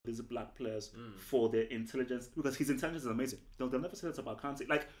these black players for their intelligence, because his intelligence is amazing. They'll never say that about Kante.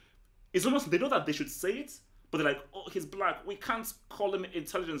 Like, it's almost, they know that they should say it, but they're like, oh, he's black. We can't call him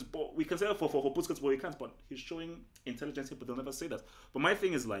intelligence, but we can say it for BUSQUETS, but we can't. But he's showing intelligence here, but they'll never say that. But my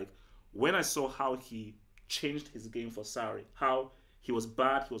thing is, like, when I saw how he changed his game for Sarri, how he was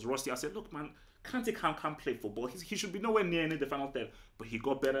bad, he was rusty, I said, look, man, Kante can't play football. He should be nowhere near any of the final third. But he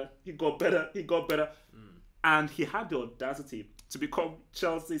got better, he got better, he got better. And he had the audacity to become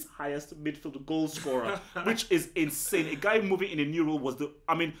Chelsea's highest midfield goal scorer, which is insane. A guy moving in a new role was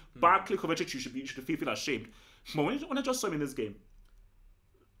Barkley, Kovacic, you should feel ashamed. But when I just saw him in this game,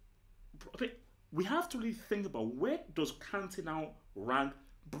 we have to really think about, where does Kante now rank?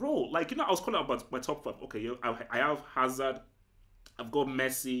 Bro, like, I was calling about my top 5. Okay, I have Hazard, I've got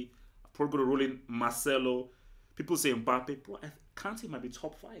Messi, I'm probably going to roll in Marcelo. People say Mbappe. Bro, Kante might be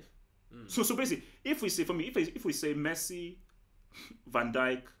top 5. So basically, if we say, for me, if we say Messi, Van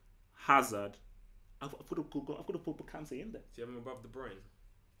Dijk, Hazard, I've got to put Kante in there. Do you have him above De Bruyne?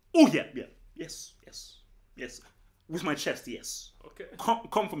 Oh yeah, yes. With my chest, yes. Okay.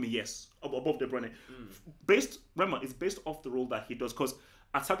 Come for me, yes. Above De Bruyne. Remember, it's based off the role that he does, because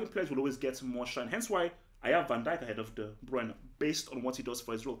attacking players will always get more shine. Hence why I have Van Dijk ahead of De Bruyne, based on what he does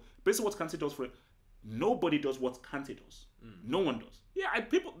for his role. Based on what Kante does for it. Nobody does what Kante does. No one does. Yeah,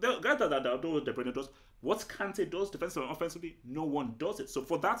 the guys that do what De Bruyne does, what Kante does defensively and offensively, no one does it. So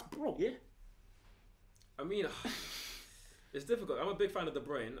for that, bro, yeah. I mean, it's difficult. I'm a big fan of De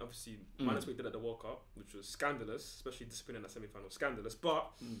Bruyne. Obviously, minus what he did at the World Cup, which was scandalous, especially disappearing in that semi-final. Scandalous. But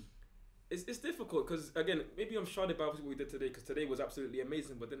it's difficult because, again, maybe I'm shrouded by what we did today, because today was absolutely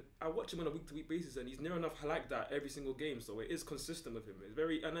amazing. But then I watch him on a week-to-week basis, and he's near enough like that every single game. So it is consistent with him. It's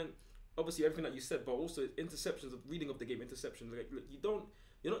very, and then obviously everything that you said, but also interceptions, of reading of the game, interceptions. Like,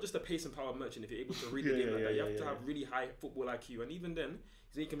 you're not just a pace and power merchant if you're able to read the game like that. You have to have really high football IQ, and even then,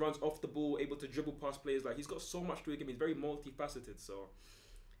 he can run off the ball, able to dribble past players. Like, he's got so much to his game. He's very multifaceted. So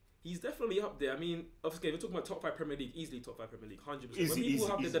he's definitely up there. I mean, obviously, if we're talking about top 5 Premier League, easily top 5 Premier League, 100%. When people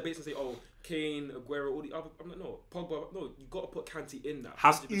have the debates and say, "Oh, Kane, Aguero," all the other, I'm like, no, Pogba, no, you got to put Kante in that.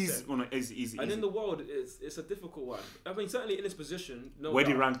 Easy. And in the world, it's a difficult one. I mean, certainly in this position, no. Where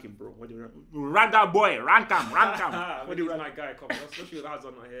do you rank him, bro? Where do you rank that boy? Rank him. Where do you rank my guy? Come on, especially with ads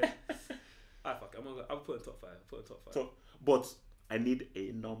on my head. Fuck, I'll put in top 5. But I need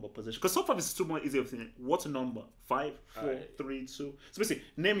a number position, because top 5 is too much easier. What number? 5, 4, 3, 2. So basically,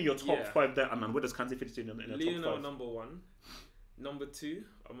 name your top 5 there, and man, where does Kante fit in the Lino, top 5? number 1. Number 2,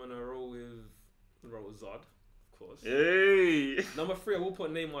 I'm gonna roll with Zod, of course. Hey. Number 3, I will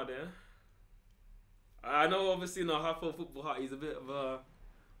put Neymar there. I know, obviously, half of football heart, he's a bit of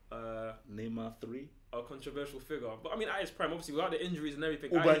a Neymar 3, a controversial figure, but I mean, at his prime, obviously, without the injuries and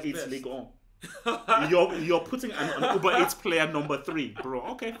everything, Uber Eats League on. You're putting an Uber Eats player number 3, bro.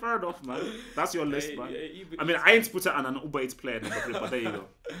 Okay, fair enough, man. That's your list, man. I mean, I ain't putting an Uber Eats player number 3, but there you go.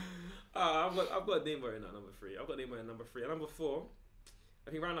 I've got Neymar in at number 3. I've got Neymar in number 3. And number 4, I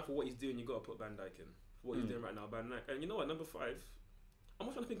think right now for what he's doing, you got to put Van Dijk in. For what he's doing right now, Van Dijk. And you know what? Number 5, I'm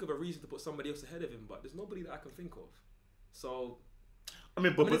not trying to think of a reason to put somebody else ahead of him, but there's nobody that I can think of. So I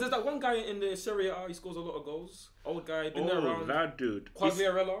mean, but there's that one guy in the Serie A. He scores a lot of goals. Old guy, been there around. That dude.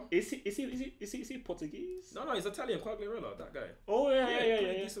 Quagliarella. Is he Portuguese? No, he's Italian. Quagliarella, that guy. Oh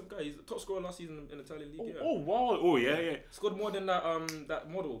yeah. Decent guy. He's the top scorer last season in the Italian league. Oh wow. Oh yeah. Scored more than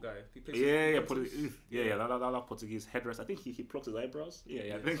that model guy. He plays that Portuguese headrest. I think he plucks his eyebrows.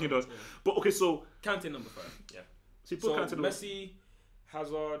 Yeah, I think he does. Yeah. But okay, so Kante number 5. Yeah. So you put Kante Messi,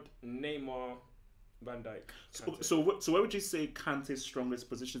 Hazard, Neymar, Van Dijk. So where would you say Kante's strongest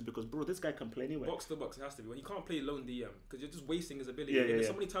positions? Because bro, this guy can play anywhere. Box to box, it has to be. Well, he can't play lone DM because you're just wasting his ability. There's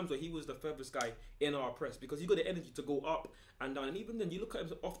so many times where he was the furthest guy in our press because he got the energy to go up and down. And even then, you look at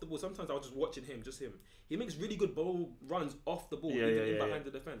him off the ball. Sometimes I was just watching him, just him. He makes really good ball runs off the ball, even behind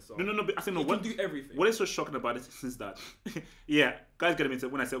the defense. So no. But I think he can do everything. What is so shocking about it is that, guys get me into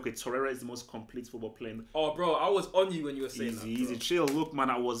when I say okay, Torreira is the most complete football player. Oh, bro, I was on you when you were saying that. Easy, chill. Look, man,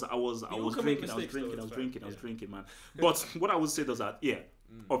 I was drinking, man. But what I would say is that,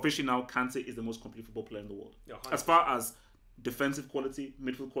 officially now, Kante is the most complete football player in the world. Yeah, as far as defensive quality,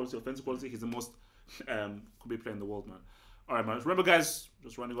 midfield quality, offensive quality, he's the most complete player in the world, man. All right, man. Remember, guys,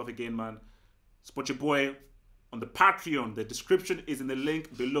 just running off again, man. Support your boy on the Patreon. The description is in the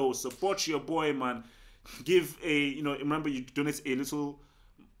link below. Support your boy, man. Give remember you donate a little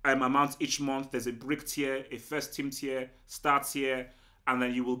amount each month. There's a brick tier, a first team tier, star tier, and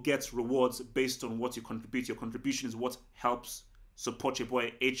then you will get rewards based on what you contribute. Your contribution is what helps support your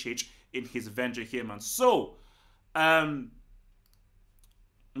boy HH in his venture here, man. So, Mr.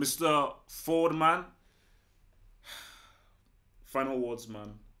 Ford, man, final words,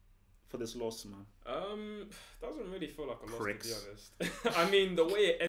 man. for this loss, man? Doesn't really feel like a loss, Pricks. to be honest. I mean, the way it